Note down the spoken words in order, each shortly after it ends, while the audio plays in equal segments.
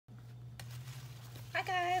Hi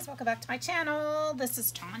guys, welcome back to my channel. This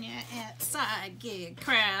is Tanya at Side Gig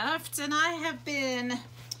Crafts, and I have been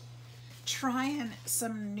trying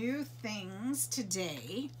some new things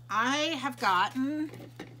today. I have gotten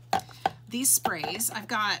these sprays. I've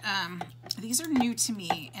got, these are new to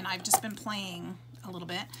me, and I've just been playing a little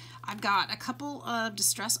bit. I've got a couple of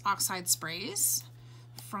Distress Oxide sprays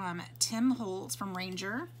from Tim Holtz from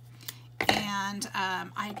Ranger, and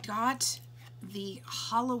I got the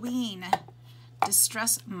Halloween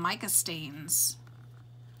Distress Mica Stains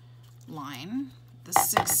line. The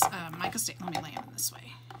 6 mica stain. Let me lay them this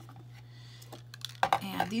way.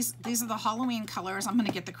 And these are the Halloween colors. I'm going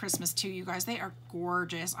to get the Christmas too, you guys. They are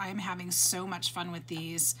gorgeous. I am having so much fun with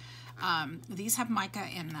these. These have mica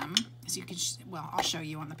in them, so you can, well, I'll show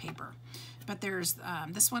you on the paper. But there's,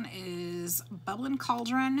 this one is Bubbling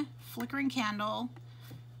Cauldron, Flickering Candle,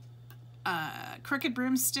 Crooked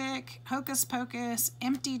Broomstick, Hocus Pocus,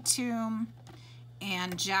 Empty Tomb,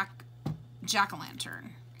 and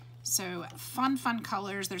Jack-o'-lantern. So fun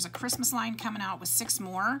colors. There's a Christmas line coming out with 6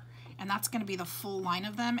 more, and that's going to be the full line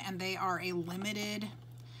of them, and they are a limited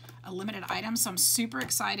item, so I'm super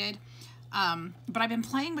excited. But I've been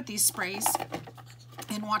playing with these sprays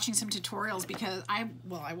and watching some tutorials because I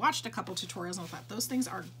watched a couple tutorials and I thought those things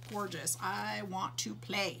are gorgeous. I want to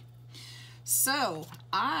play. So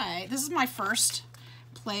this is my first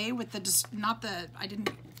play with the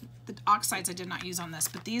oxides I did not use on this,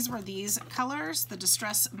 but these were these colors, the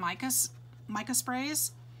Distress mica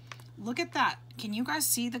sprays. Look at that. Can you guys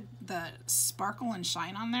see the sparkle and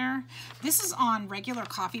shine on there? This is on regular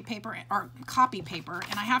copy paper,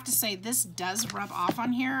 and I have to say this does rub off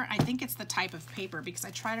on here. I think it's the type of paper because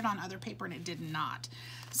I tried it on other paper and it did not.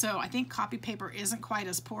 So I think copy paper isn't quite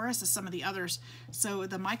as porous as some of the others. So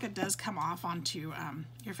the mica does come off onto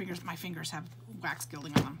your fingers. My fingers have wax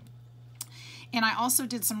gilding on them. And I also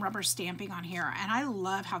did some rubber stamping on here, and I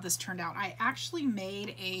love how this turned out. I actually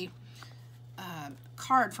made a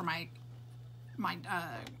card for my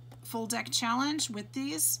full deck challenge with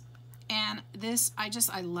these, and this,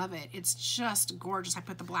 I love it. It's just gorgeous. I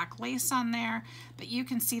put the black lace on there, but you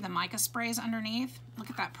can see the mica sprays underneath. Look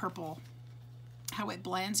at that purple, how it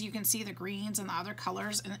blends. You can see the greens and the other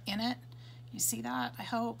colors in it. You see that? I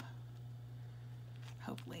hope.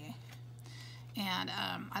 Hopefully. And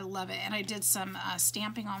I love it. And I did some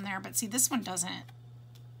stamping on there, but see, this one doesn't.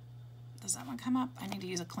 Does that one come up? I need to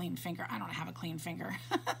use a clean finger. I don't have a clean finger.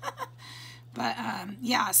 But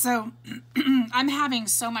yeah, so I'm having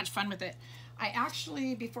so much fun with it. I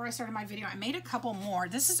actually, before I started my video, I made a couple more.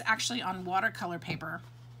 This is actually on watercolor paper.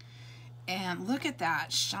 And look at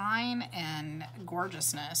that shine and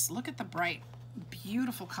gorgeousness. Look at the bright,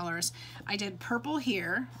 beautiful colors. I did purple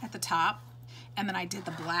here at the top, and then I did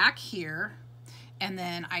the black here. And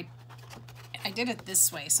then I did it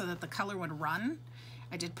this way so that the color would run.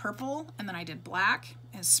 I did purple, and then I did black,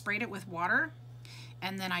 and sprayed it with water,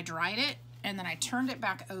 and then I dried it, and then I turned it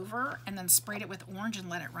back over, and then sprayed it with orange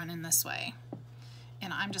and let it run in this way.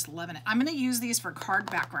 And I'm just loving it. I'm going to use these for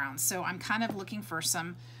card backgrounds, so I'm kind of looking for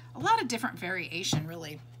a lot of different variation,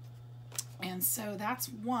 really. And so that's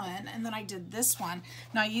one, and then I did this one.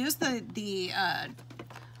 Now I used the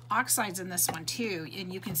oxides in this one too,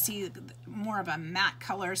 and you can see more of a matte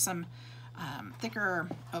color, some thicker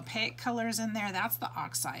opaque colors in there. That's the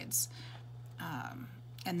oxides,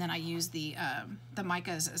 and then I use the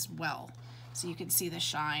micas as well, so you can see the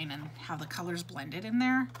shine and how the colors blended in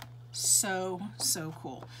there. So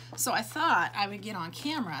cool. So I thought I would get on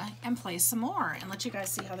camera and play some more and let you guys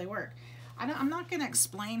see how they work. I'm not going to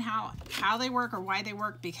explain how they work or why they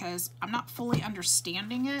work because I'm not fully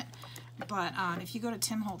understanding it. But if you go to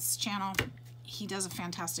Tim Holtz's channel, he does a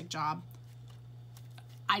fantastic job.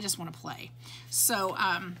 I just want to play. So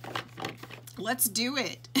let's do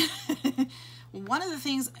it. One of the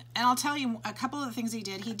things, and I'll tell you a couple of the things he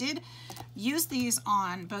did use these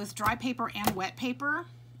on both dry paper and wet paper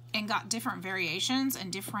and got different variations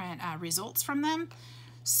and different results from them.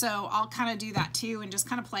 So I'll kind of do that too and just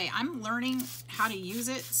kind of play. I'm learning how to use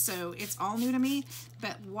it, so it's all new to me.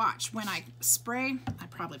 But watch, when I spray, I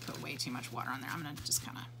probably put way too much water on there. I'm going to just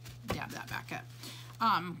kind of dab that back up.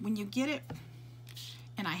 When you get it,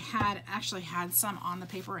 and I actually had some on the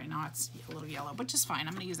paper, and now it's a little yellow, which is fine.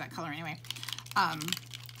 I'm going to use that color anyway.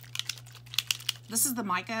 This is the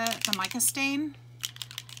mica stain.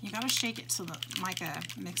 You got to shake it so the mica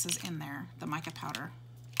mixes in there, the mica powder.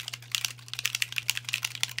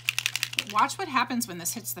 Watch what happens when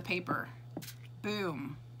this hits the paper.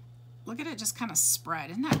 Boom. Look at it just kind of spread.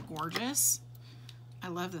 Isn't that gorgeous? I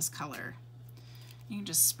love this color. You can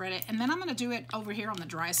just spread it. And then I'm going to do it over here on the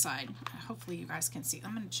dry side. Hopefully you guys can see.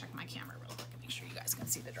 I'm going to check my camera real quick and make sure you guys can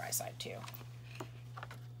see the dry side too.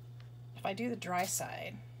 if I do the dry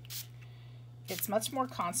side, it's much more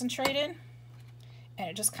concentrated and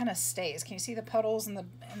it just kind of stays. Can you see the puddles and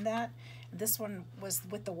that? This one was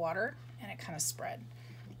with the water and it kind of spread.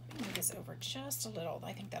 Let me move this over just a little.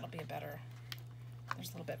 I think that'll be better. There's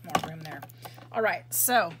a little bit more room there. All right,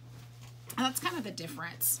 so that's kind of the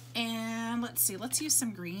difference. And let's see, let's use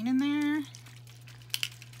some green in there.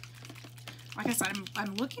 Like I said,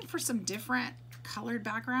 I'm looking for some different colored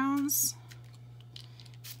backgrounds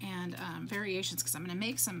and variations, because I'm going to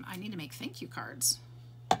make some, I need to make thank you cards.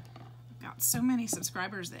 I've got so many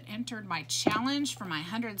subscribers that entered my challenge for my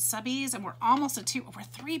 100 subbies, and we're almost we're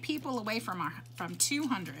 3 people away from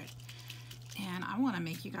 200. And I want to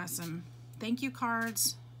make you guys some thank you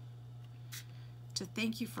cards to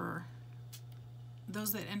thank you for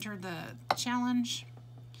those that entered the challenge,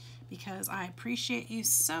 because I appreciate you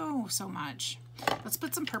so, so much. Let's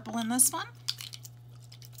put some purple in this one.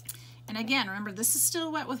 And again, remember, this is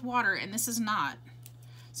still wet with water and this is not.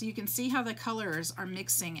 So you can see how the colors are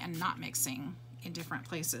mixing and not mixing in different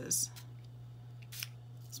places.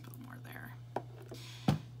 Let's put more there.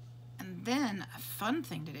 And then a fun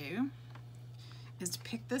thing to do is to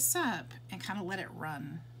pick this up and kind of let it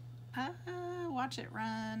run. Watch it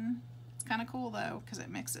run. It's kind of cool though, because it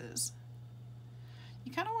mixes.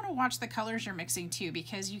 You kind of want to watch the colors you're mixing too,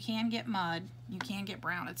 because you can get mud, you can get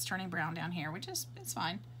brown. It's turning brown down here, which is, it's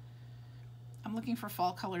fine. I'm looking for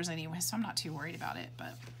fall colors anyway, so I'm not too worried about it,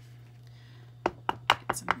 but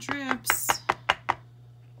get some drips.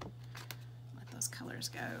 Let those colors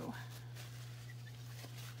go.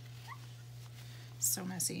 So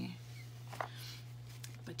messy.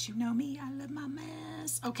 But you know me, I love my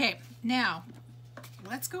mess. Okay, now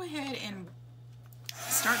let's go ahead and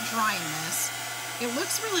start drying this. It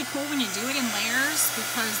looks really cool when you do it in layers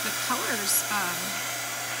because the colors,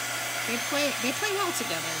 they play well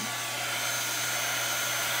together.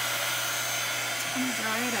 I'm gonna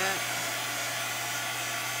dry it up.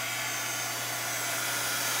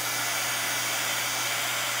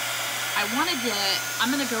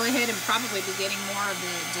 I'm gonna go ahead and probably be getting more of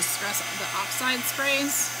the oxide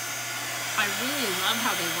sprays. I really love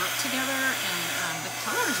how they work together, and the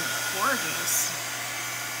colors are gorgeous.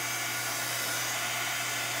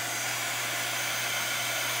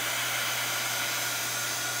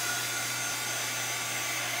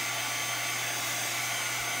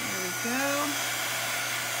 There we go.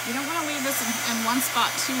 You don't want to leave this in one spot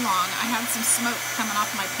too long. I had some smoke coming off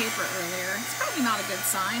my paper earlier. It's probably not a good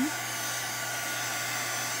sign.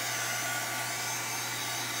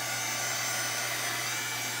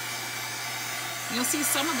 You'll see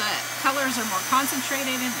some of the colors are more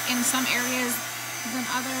concentrated in some areas than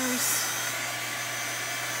others,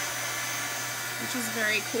 which is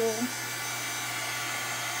very cool.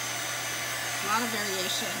 A lot of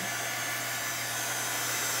variation.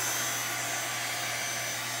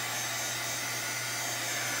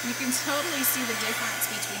 You can totally see the difference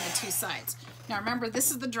between the two sides. Now remember,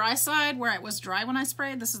 this is the dry side where it was dry when I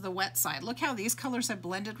sprayed. This is the wet side. Look how these colors have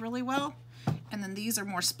blended really well, and then these are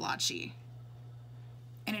more splotchy.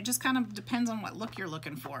 And it just kind of depends on what look you're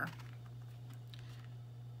looking for,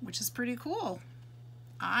 which is pretty cool,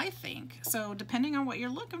 I think. So depending on what you're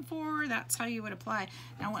looking for, that's how you would apply.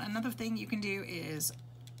 Now another thing you can do is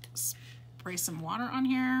spray some water on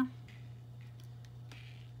here,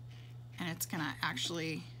 and it's gonna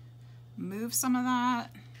actually move some of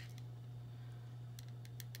that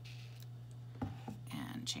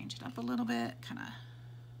and change it up a little bit, kind of.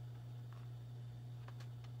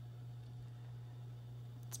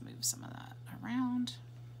 Move some of that around.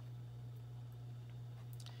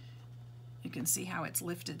 You can see how it's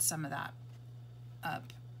lifted some of that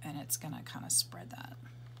up, and it's gonna kind of spread that.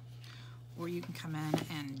 Or you can come in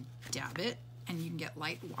and dab it, and you can get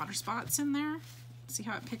light water spots in there. See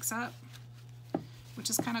how it picks up, which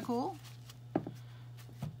is kind of cool.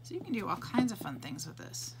 So you can do all kinds of fun things with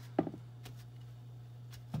this.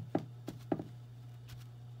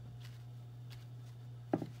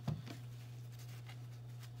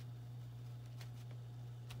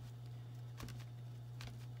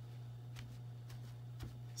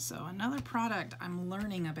 So another product I'm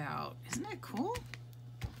learning about. Isn't it cool?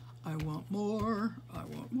 I want more. I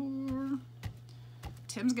want more.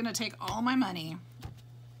 Tim's gonna take all my money.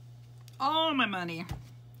 All my money.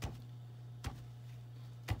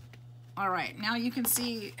 All right, now you can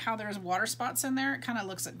see how there's water spots in there. It kind of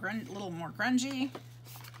looks a little more grungy,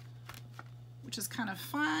 which is kind of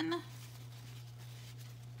fun.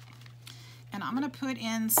 And I'm gonna put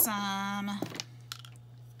in some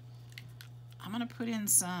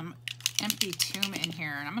empty tomb in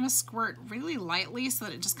here, and I'm going to squirt really lightly so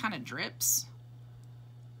that it just kind of drips.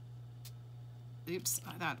 Oops,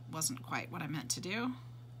 that wasn't quite what I meant to do.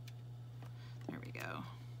 There we go.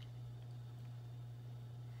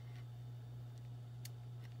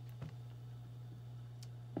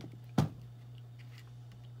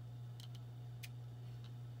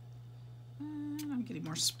 And I'm getting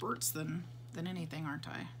more spurts than anything, aren't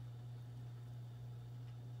I?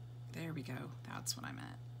 There we go. That's what I meant.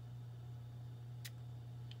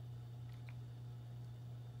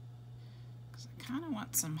 Because I kind of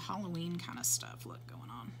want some Halloween kind of stuff look going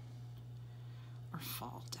on. Or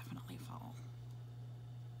fall, definitely fall.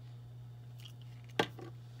 I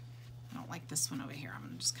don't like this one over here. I'm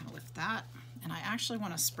going to just kind of lift that. And I actually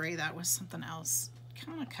want to spray that with something else.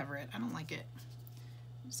 Kind of cover it. I don't like it.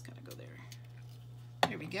 Just got to go there.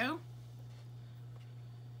 There we go.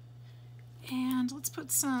 And let's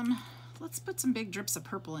put some big drips of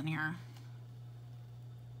purple in here.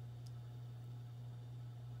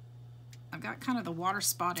 I've got kind of the water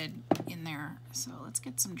spotted in there, so let's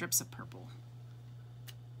get some drips of purple.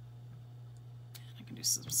 And I can do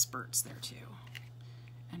some spurts there too.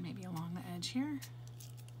 And maybe along the edge here.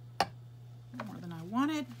 More than I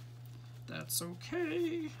wanted. That's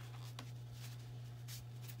okay.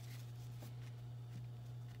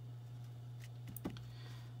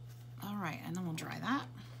 All right, and then we'll dry that.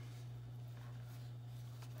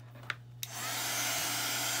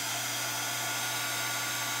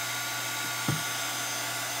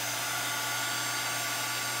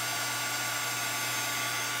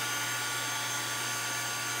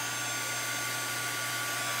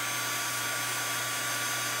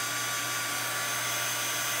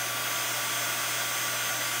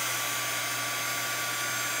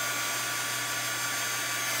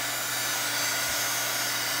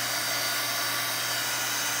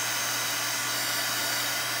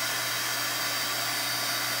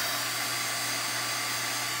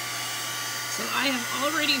 So I have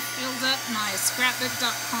already filled up my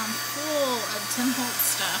scrapbook.com full of Tim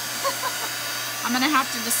Holtz stuff. I'm going to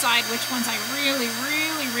have to decide which ones I really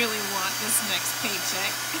want this next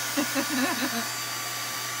paycheck.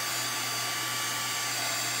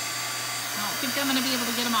 I don't think I'm going to be able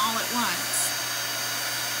to get them all at once.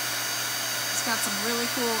 It's got some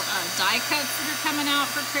really cool die cuts that are coming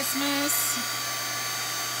out for Christmas.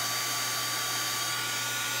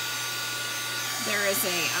 There is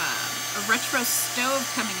a retro stove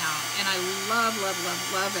coming out, and I love it.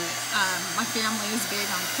 My family is big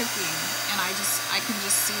on cooking, and I can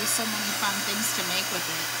just see so many fun things to make with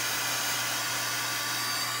it.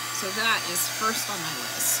 So that is first on my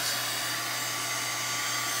list.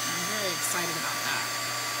 I'm very excited about that.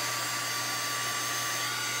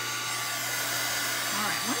 All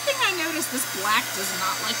right, one thing I noticed, this black does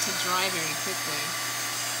not like to dry very quickly.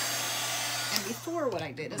 And before, what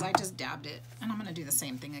I did is I just dabbed it, and I'm going to do the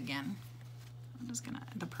same thing again. I'm just going to,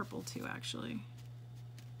 the purple too, actually.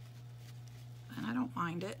 And I don't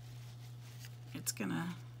mind it. It's going to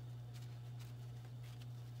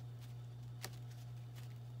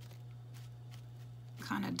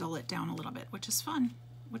kind of dull it down a little bit, which is fun,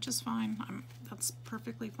 which is fine. That's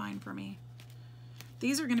perfectly fine for me.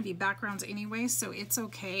 These are going to be backgrounds anyway, so it's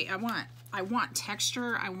okay. I want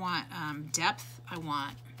texture, I want depth, I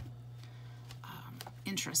want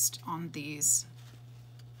interest on these.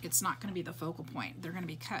 It's not going to be the focal point. They're going to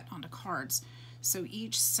be cut onto cards. So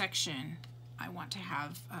each section I want to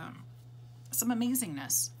have some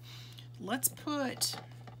amazingness. Let's put,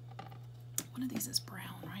 one of these is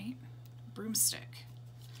brown, right? Broomstick.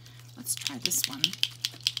 Let's try this one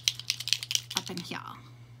up in here.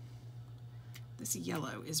 This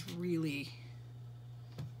yellow is really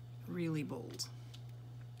bold.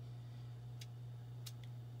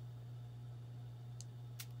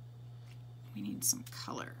 We need some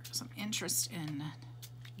color, some interest in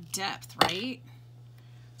depth, right?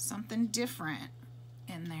 Something different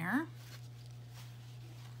in there.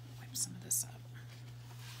 Wipe some of this up.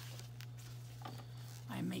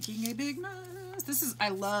 I'm making a big mess. This is, I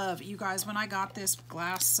love, you guys, when I got this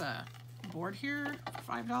glass board here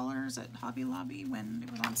for $5 at Hobby Lobby when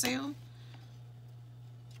it was on sale,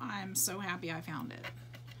 I'm so happy I found it.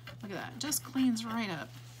 Look at that, it just cleans right up.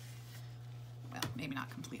 Well, maybe not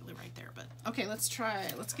completely right there, but okay, let's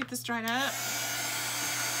get this dried up.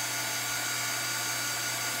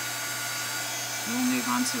 We'll move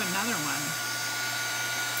on to another one.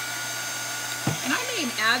 And I may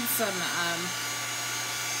add some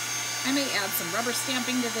rubber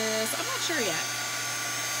stamping to this. I'm not sure yet.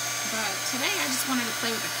 But today I just wanted to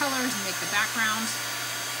play with the colors and make the background.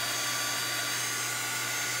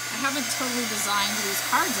 I haven't totally designed these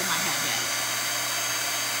cards in my head yet.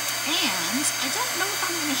 And I don't know if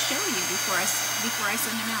I'm going to show you before I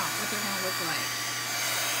send them out what they're going to look like.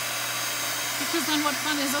 Because then what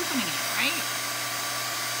fun is opening it, right?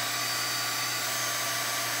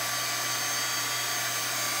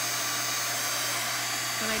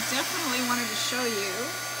 But I definitely wanted to show you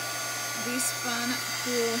these fun,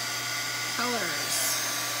 cool colors.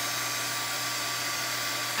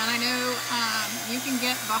 And I know you can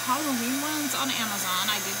get the Halloween ones on Amazon.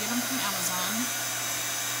 I did get them from Amazon.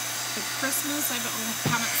 The Christmas, I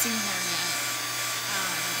haven't seen there yet.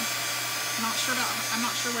 I'm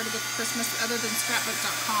not sure where to get the Christmas other than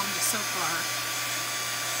scrapbook.com so far.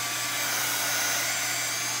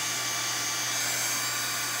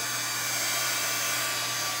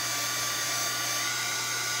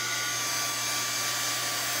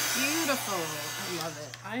 Beautiful. I love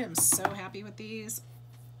it. I am so happy with these.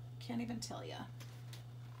 Can't even tell you.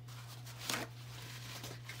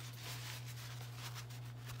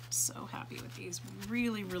 So happy with these.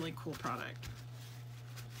 Really, really cool product.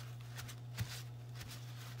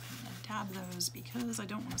 I'm gonna dab those because I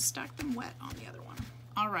don't want to stack them wet on the other one.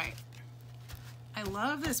 All right. I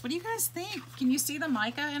love this. What do you guys think? Can you see the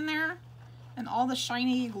mica in there? And all the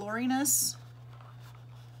shiny gloriness? Is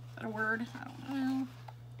that a word? I don't know.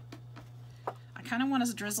 I kind of want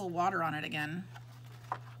to drizzle water on it again.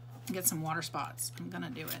 Get some water spots. I'm gonna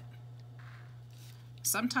do it.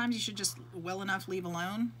 Sometimes you should just well enough leave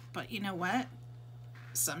alone, but you know what?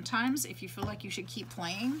 Sometimes if you feel like you should keep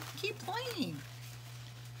playing, keep playing.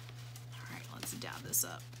 All right, let's dab this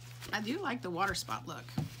up. I do like the water spot look.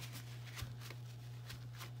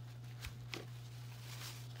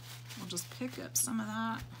 We'll just pick up some of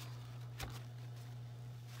that.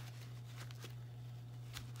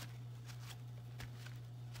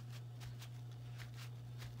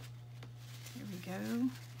 Here we go.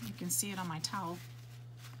 You can see it on my towel.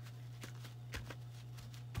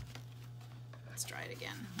 Let's try it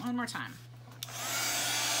again. One more time.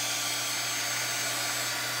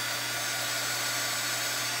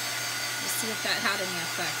 Let's see if that had any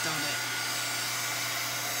effect on it.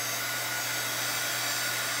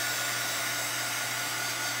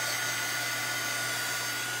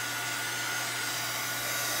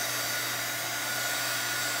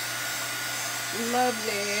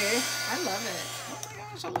 Lovely. I love it. Oh my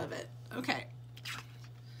gosh, I love it. Okay.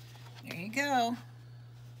 There you go.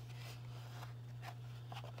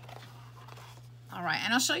 All right,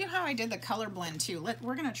 and I'll show you how I did the color blend too.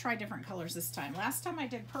 We're gonna try different colors this time. Last time I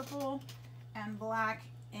did purple and black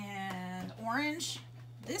and orange.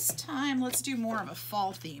 This time, let's do more of a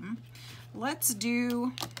fall theme. Let's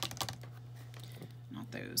do,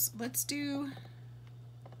 not those, let's do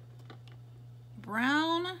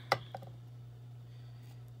brown,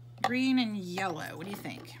 green, and yellow. What do you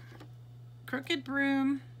think? Crooked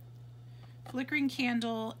broom, flickering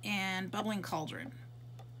candle, and bubbling cauldron.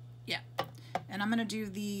 Yeah. And I'm gonna do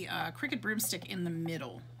the cricket broomstick in the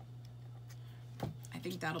middle. I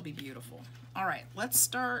think that'll be beautiful. All right, let's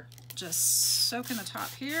start just soaking the top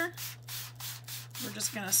here. We're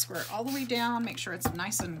just gonna squirt all the way down, make sure it's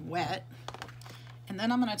nice and wet. And then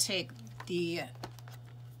I'm gonna take the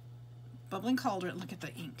bubbling cauldron, look at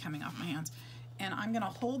the ink coming off my hands. And I'm gonna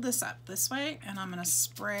hold this up this way and I'm gonna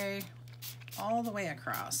spray all the way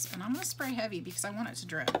across. And I'm gonna spray heavy because I want it to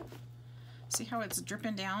drip. See how it's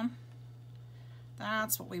dripping down?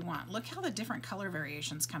 That's what we want. Look how the different color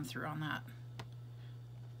variations come through on that.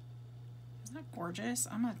 Isn't that gorgeous?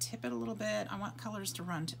 I'm gonna tip it a little bit. I want colors to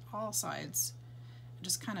run to all sides.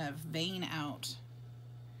 Just kind of vein out.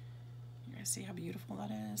 You guys see how beautiful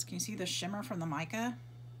that is? Can you see the shimmer from the mica?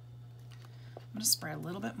 I'm gonna spray a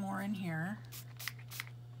little bit more in here.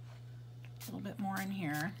 A little bit more in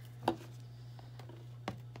here.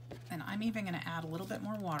 And I'm even gonna add a little bit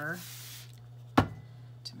more water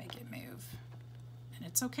to make it move. And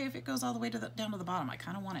it's okay if it goes all the way to down to the bottom. I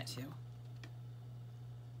kind of want it to.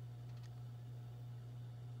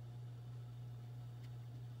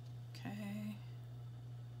 Okay.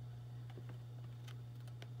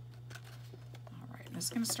 All right, and it's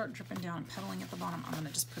going to start dripping down and pedaling at the bottom. I'm going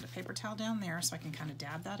to just put a paper towel down there so I can kind of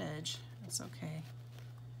dab that edge. It's okay.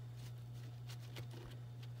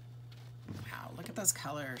 Wow, look at those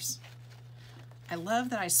colors. I love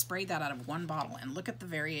that I sprayed that out of one bottle, and look at the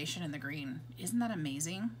variation in the green. Isn't that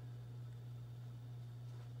amazing?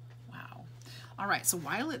 Wow. All right, so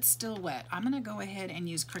while it's still wet, I'm gonna go ahead and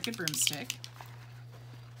use Cricut Broomstick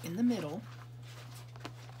in the middle.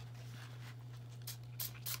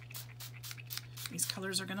 These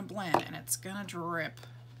colors are gonna blend and it's gonna drip.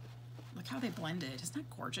 Look how they blended. Isn't that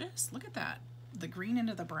gorgeous? Look at that. The green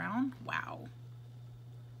into the brown. Wow.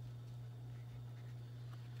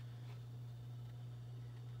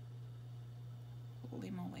 Holy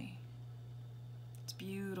moly. It's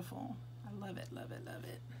beautiful. I love it, love it, love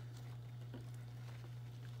it.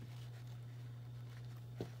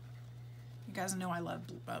 You guys know I love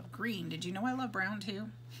green. Did you know I love brown too?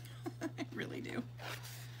 I really do.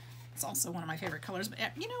 It's also one of my favorite colors. But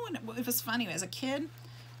you know, when it was funny, as a kid,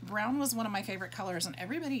 brown was one of my favorite colors, and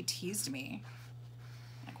everybody teased me.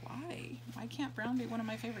 Like, why? Why can't brown be one of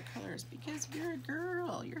my favorite colors? Because you're a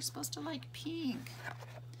girl. You're supposed to like pink.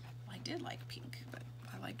 Well, I did like pink, but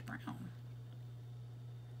I liked brown.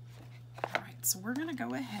 All right, so we're gonna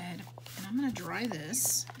go ahead and I'm gonna dry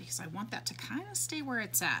this because I want that to kind of stay where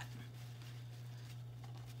it's at.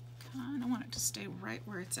 I want it to stay right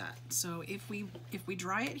where it's at. So if we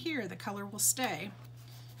dry it here, the color will stay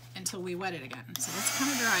until we wet it again. So let's kind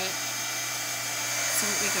of dry it. So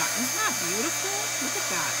what we got, isn't that beautiful? Look at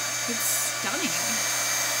that. It's stunning.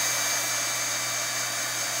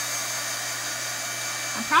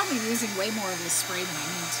 I'm probably using way more of this spray than I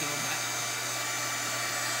need to, but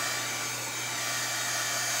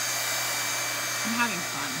I'm having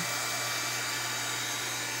fun.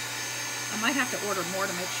 I might have to order more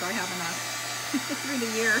to make sure I have enough through the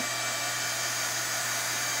year.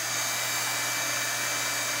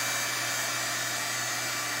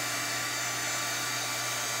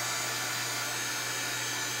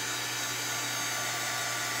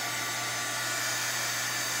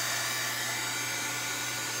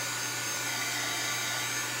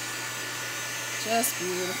 Just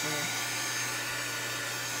beautiful.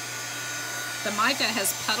 The mica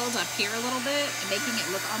has puddled up here a little bit, making it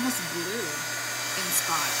look almost blue in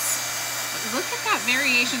spots. But look at that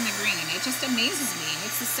variation in the green. It just amazes me.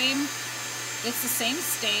 It's the same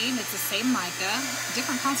stain, it's the same mica,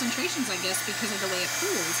 different concentrations, I guess, because of the way it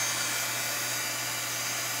pools.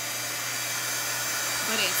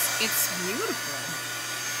 But it's beautiful.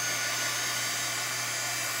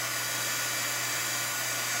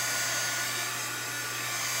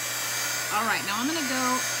 All right, now I'm gonna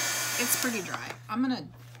go. It's pretty dry. I'm gonna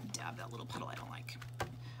dab that little puddle I don't like.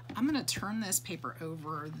 I'm gonna turn this paper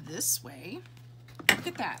over this way. Look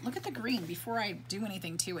at that. Look at the green before I do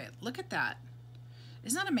anything to it. Look at that.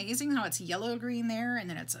 Isn't that amazing how it's yellow green there and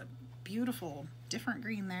then it's a beautiful different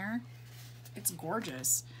green there? It's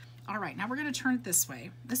gorgeous. All right, now we're gonna turn it this way.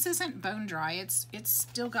 This isn't bone dry. It's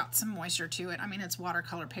still got some moisture to it. I mean, it's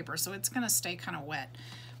watercolor paper, so it's gonna stay kind of wet.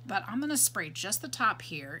 But I'm gonna spray just the top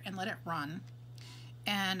here and let it run.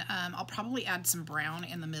 And I'll probably add some brown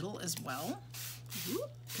in the middle as well,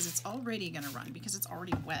 because it's already going to run, because it's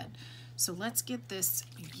already wet. So let's get this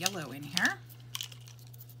yellow in here.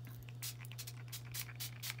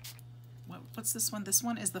 What's this one? This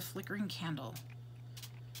one is the Flickering Candle.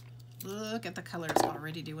 Look at the colors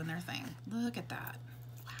already doing their thing. Look at that.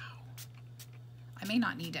 Wow. I may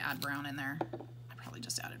not need to add brown in there. I probably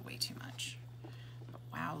just added way too much. But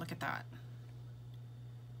wow, look at that.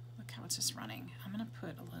 How it's just running. I'm going to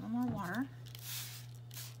put a little more water.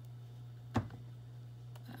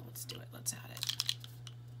 Let's do it. Let's add it.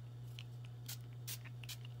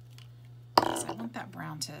 Because I want that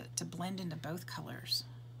brown to blend into both colors.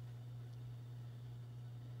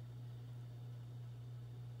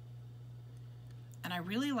 And I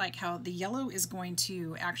really like how the yellow is going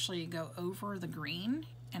to actually go over the green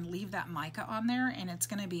and leave that mica on there, and it's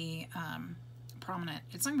going to be prominent.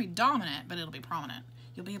 It's not going to be dominant, but it'll be prominent.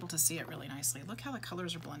 You'll be able to see it really nicely. Look how the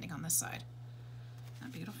colors are blending on this side. Isn't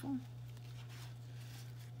that beautiful?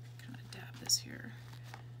 Kind of dab this here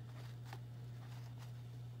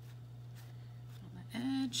on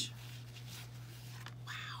the edge.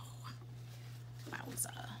 Wow.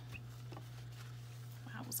 Wowza.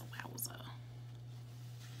 Wowza, wowza.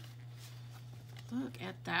 Look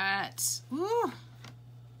at that. Ooh,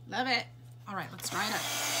 love it. All right, let's dry it up.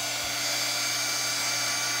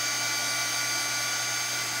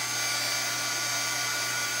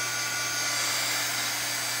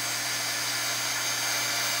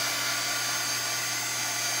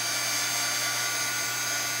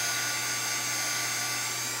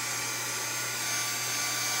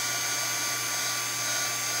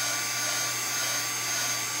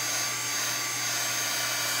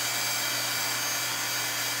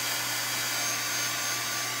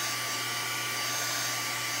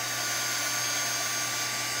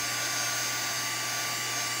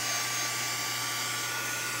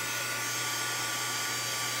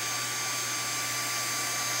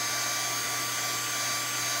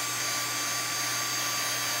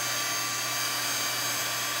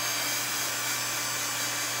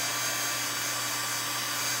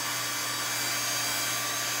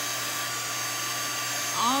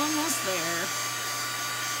 Almost there.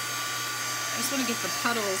 I just want to get the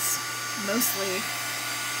puddles mostly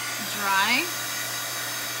dry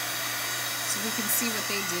so we can see what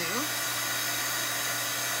they do.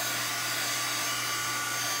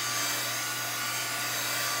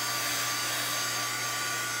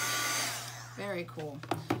 Very cool.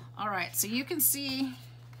 All right, so you can see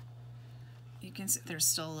there's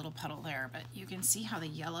still a little puddle there, but you can see how the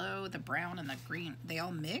yellow, the brown, and the green, they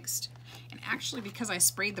all mixed. And actually, because I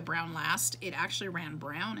sprayed the brown last, it actually ran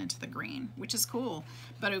brown into the green, which is cool.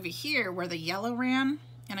 But over here, where the yellow ran,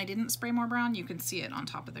 and I didn't spray more brown, you can see it on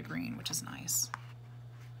top of the green, which is nice.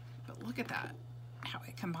 But look at that, how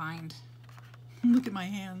it combined. Look at my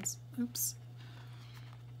hands. Oops.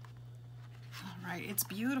 All right, it's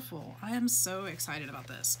beautiful. I am so excited about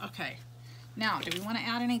this. Okay, now, do we want to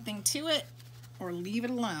add anything to it or leave it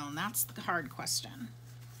alone? That's the hard question.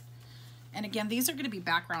 And again, these are going to be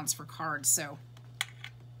backgrounds for cards, so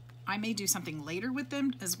I may do something later with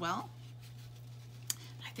them as well.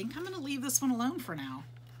 I think I'm going to leave this one alone for now.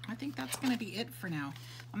 I think that's going to be it for now.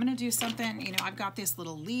 I'm going to do something, you know, I've got this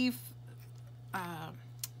little leaf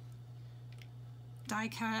die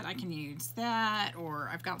cut. I can use that, or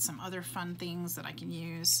I've got some other fun things that I can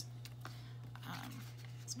use.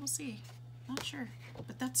 So we'll see. Not sure,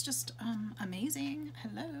 but that's just amazing.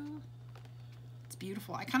 Hello. It's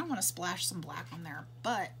beautiful. I kind of want to splash some black on there,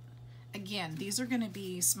 but again, these are going to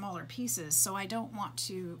be smaller pieces, so I don't want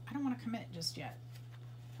to commit just yet.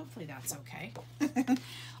 Hopefully that's okay.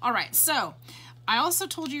 All right, so I also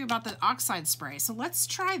told you about the oxide spray, so let's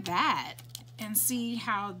try that and see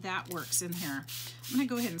how that works in here. I'm going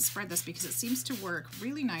to go ahead and spread this because it seems to work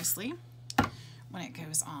really nicely when it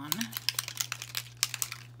goes on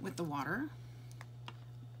with the water.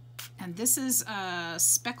 And this is a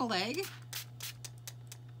speckled egg.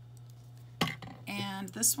 And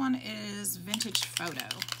this one is Vintage Photo.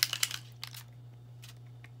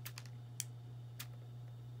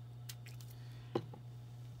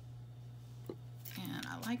 And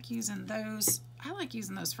I like using those. I like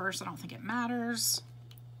using those first. I don't think it matters.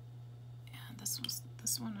 And this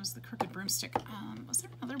one was the Crooked Broomstick. Was there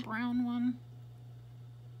another brown one?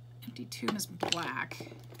 Empty tube is black.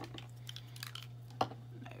 No.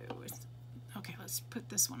 Okay, let's put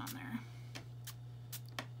this one on there.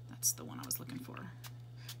 That's the one I was looking for.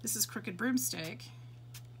 This is Crooked Broomstick.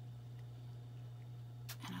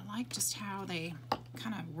 And I like just how they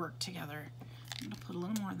kind of work together. I'm going to put a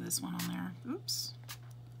little more of this one on there. Oops.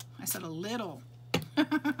 I said a little.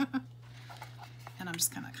 And I'm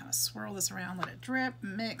just going to kind of swirl this around, let it drip,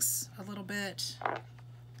 mix a little bit.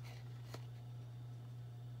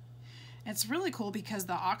 It's really cool because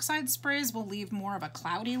the oxide sprays will leave more of a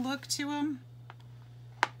cloudy look to them.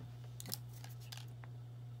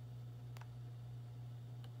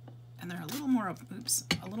 And they're a little more, oops,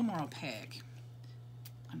 a little more opaque.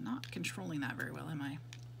 I'm not controlling that very well, am I?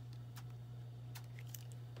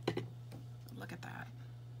 Look at that.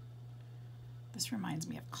 This reminds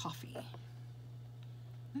me of coffee.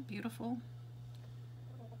 Isn't that beautiful?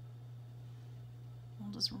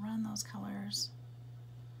 We'll just run those colors.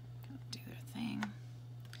 Do their thing.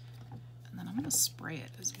 And then I'm going to spray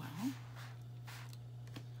it as well.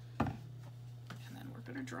 And then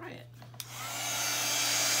we're going to dry it.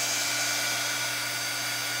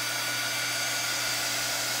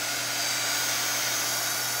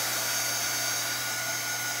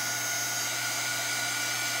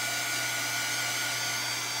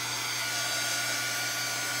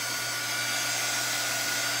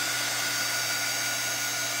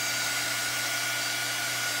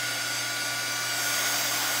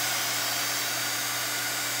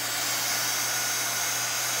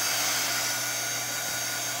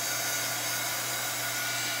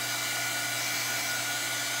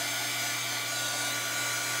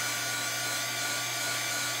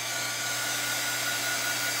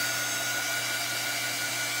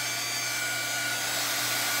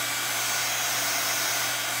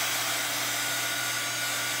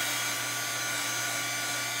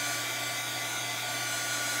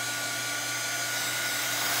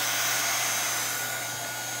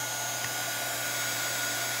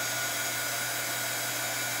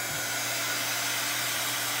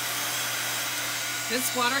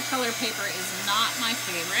 This watercolor paper is not my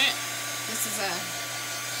favorite. This is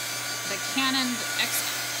the Canon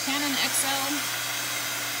XL.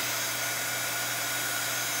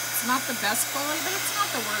 It's not the best quality, but it's not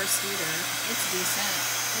the worst either. It's decent.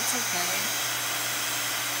 It's okay.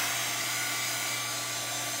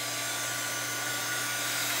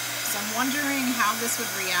 So I'm wondering how this would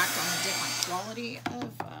react on a different quality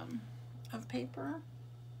of paper.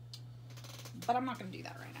 But I'm not going to do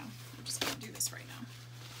that right now. I'm just going to do this right now.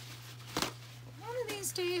 One of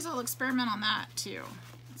these days I'll experiment on that too.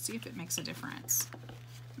 Let's see if it makes a difference.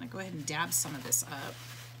 I'm going to go ahead and dab some of this up,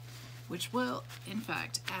 which will, in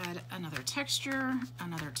fact, add another texture,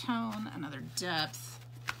 another tone, another depth,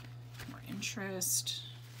 more interest.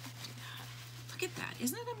 Do that. Look at that.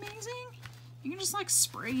 Isn't it amazing? You can just like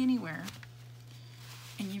spray anywhere.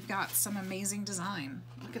 And you've got some amazing design.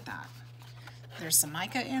 Look at that. There's some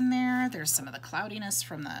mica in there. There's some of the cloudiness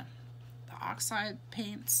from the oxide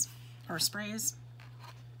paints or sprays.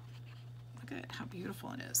 Look at how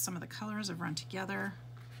beautiful it is. Some of the colors have run together.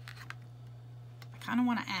 I kind of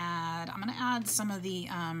want to add, I'm going to add some of the,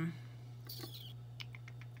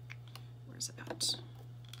 where's it at?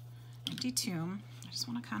 Empty tomb. I just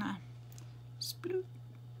want to kind of sploop,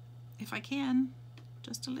 if I can,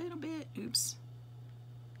 just a little bit. Oops.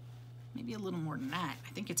 Maybe a little more than that.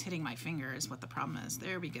 I think it's hitting my finger is what the problem is.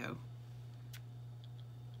 There we go.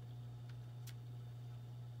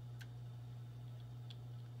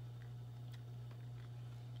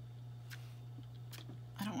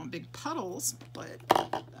 I don't want big puddles, but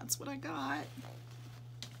that's what I got.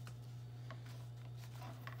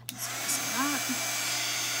 Let's do some of that.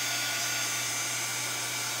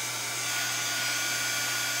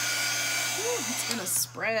 Ooh, it's gonna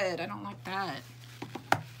spread. I don't like that.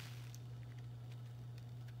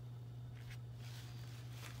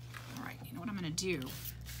 What I'm going to do,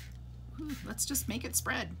 ooh, let's just make it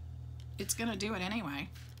spread. It's going to do it anyway.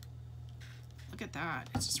 Look at that.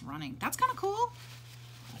 It's just running. That's kind of cool.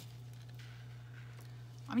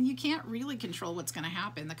 I mean, you can't really control what's going to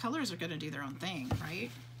happen. The colors are going to do their own thing, right?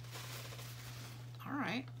 All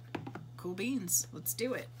right. Cool beans. Let's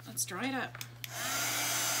do it. Let's dry it up.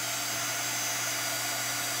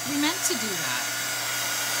 We meant to do that,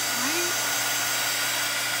 right?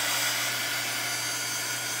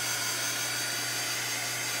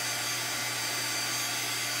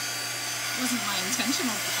 Wasn't my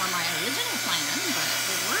intentional or my original plan, but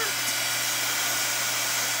it worked.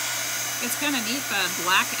 It's kind of neat. The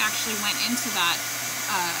black actually went into that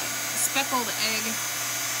speckled egg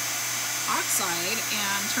oxide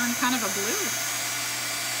and turned kind of a blue.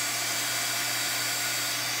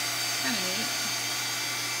 Kind of neat.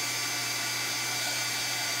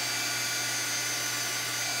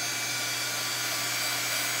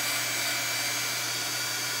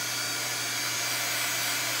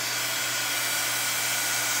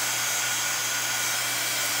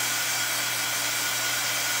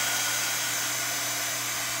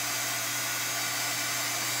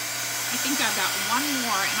 I think I've got one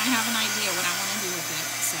more and I have an idea what I want to do with it.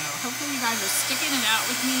 So hopefully you guys are sticking it out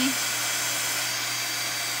with me.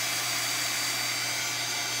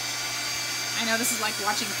 I know this is like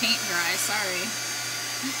watching paint dry, sorry.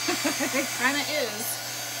 It kind of is.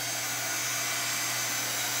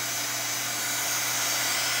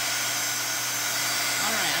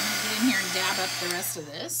 All right, I'm gonna get in here and dab up the rest of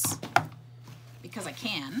this because I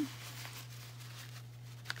can.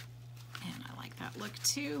 That look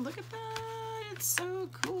too. Look at that. It's so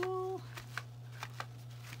cool.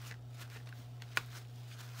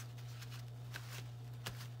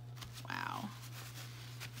 Wow.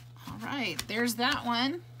 All right, there's that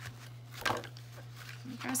one. What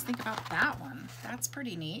do you guys think about that one? That's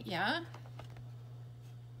pretty neat, yeah?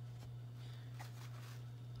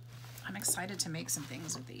 I'm excited to make some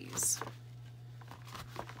things with these.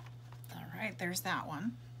 All right, there's that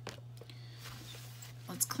one.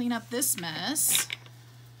 Let's clean up this mess.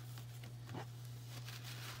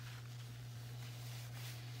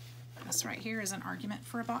 This right here is an argument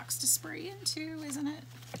for a box to spray into, isn't it?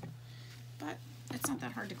 But it's not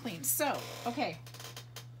that hard to clean. So, okay.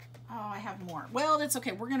 Oh, I have more. Well, that's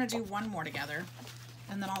okay. We're going to do one more together,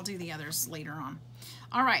 and then I'll do the others later on.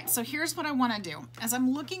 All right, so here's what I want to do. As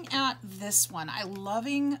I'm looking at this one, I'm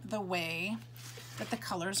loving the way that the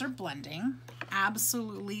colors are blending.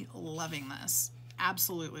 Absolutely loving this.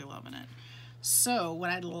 Absolutely loving it. So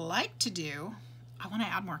what I'd like to do, I want to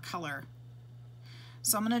add more color.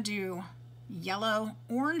 So I'm going to do yellow,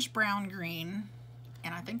 orange, brown, green,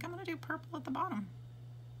 and I think I'm going to do purple at the bottom.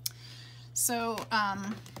 So I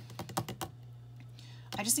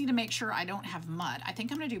just need to make sure I don't have mud. I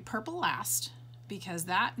think I'm going to do purple last because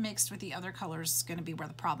that mixed with the other colors is going to be where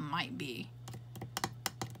the problem might be.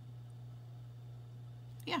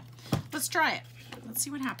 Yeah, let's try it. Let's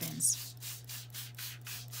see what happens.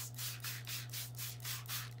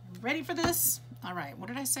 Ready for this? All right, what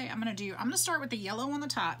did I say? I'm gonna start with the yellow on the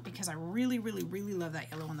top because I really, really, really love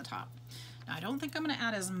that yellow on the top. Now, I don't think I'm gonna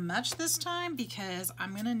add as much this time because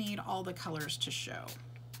I'm gonna need all the colors to show.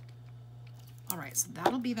 All right, so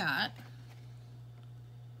that'll be that.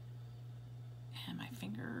 And my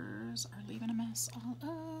fingers are leaving a mess all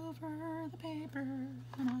over the paper,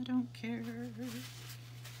 and I don't care.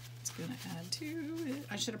 It's gonna add to it.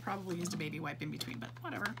 I should have probably used a baby wipe in between, but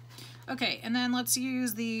whatever. Okay, and then let's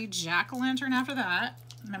use the jack-o'-lantern after that.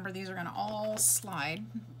 Remember, these are gonna all slide,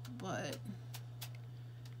 but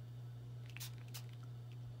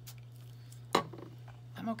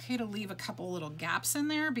I'm okay to leave a couple little gaps in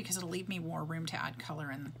there because it'll leave me more room to add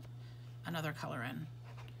color in, another color in.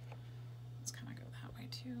 Let's kind of go that way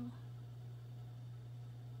too.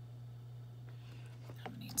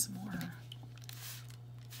 I'm gonna need some more.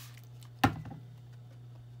 All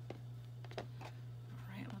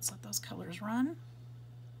right, let's let those colors run.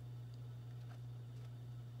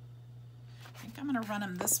 I think I'm gonna run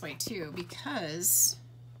them this way too because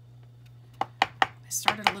I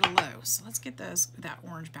started a little low. So let's get that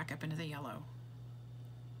orange back up into the yellow.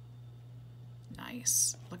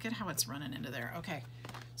 Nice. Look at how it's running into there. Okay,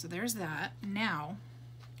 so there's that. Now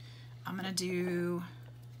I'm gonna do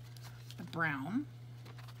the brown.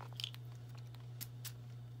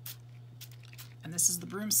 And this is the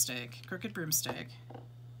broomstick, crooked broomstick.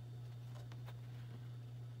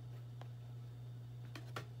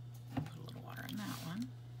 Put a little water in that one.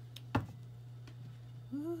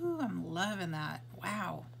 Ooh, I'm loving that.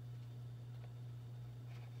 Wow.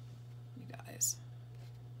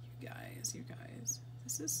 You guys.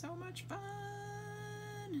 This is so much fun.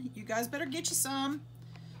 You guys better get you some.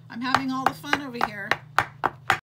 I'm having all the fun over here.